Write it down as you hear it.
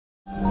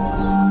The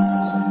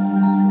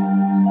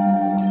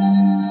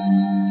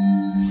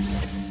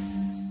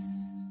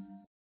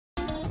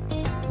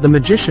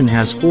magician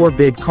has 4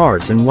 big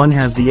cards and one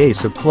has the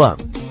ace of club.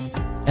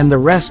 And the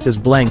rest is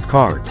blank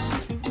cards.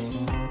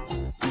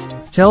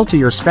 Tell to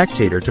your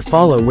spectator to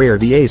follow where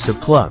the ace of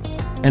club,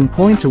 and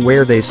point to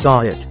where they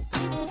saw it.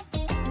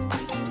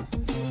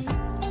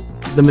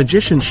 The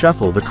magician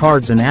shuffles the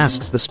cards and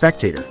asks the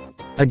spectator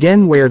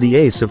again where the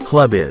ace of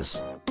club is.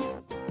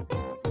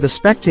 The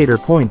spectator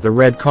point the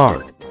red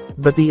card,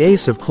 but the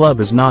ace of club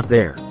is not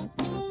there.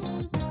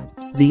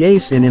 The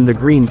ace in the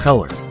green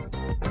color.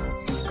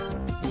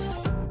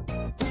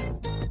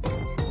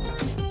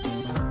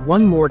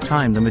 One more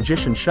time the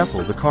magician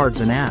shuffles the cards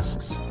and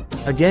asks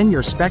again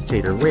your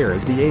spectator where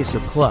is the ace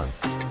of club.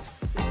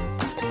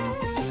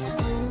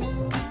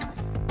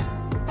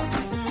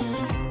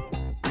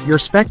 Your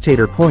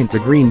spectator point the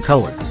green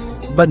color,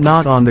 but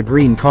not on the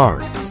green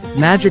card.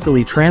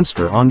 Magically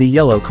transfer on the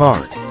yellow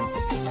card.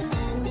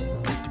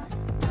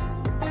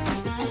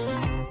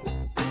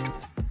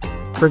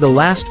 For the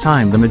last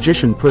time the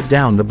magician put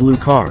down the blue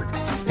card,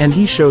 and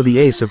he show the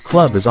ace of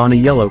club is on a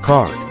yellow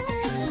card.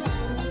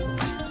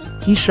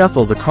 He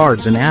shuffle the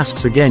cards and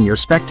asks again your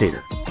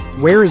spectator,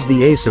 where is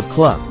the ace of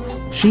club?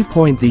 She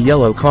point the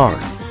yellow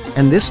card,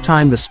 and this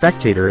time the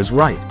spectator is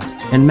right,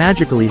 and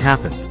magically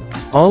happened.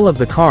 All of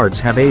the cards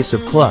have ace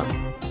of club,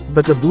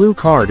 but the blue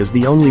card is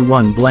the only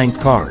one blank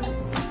card.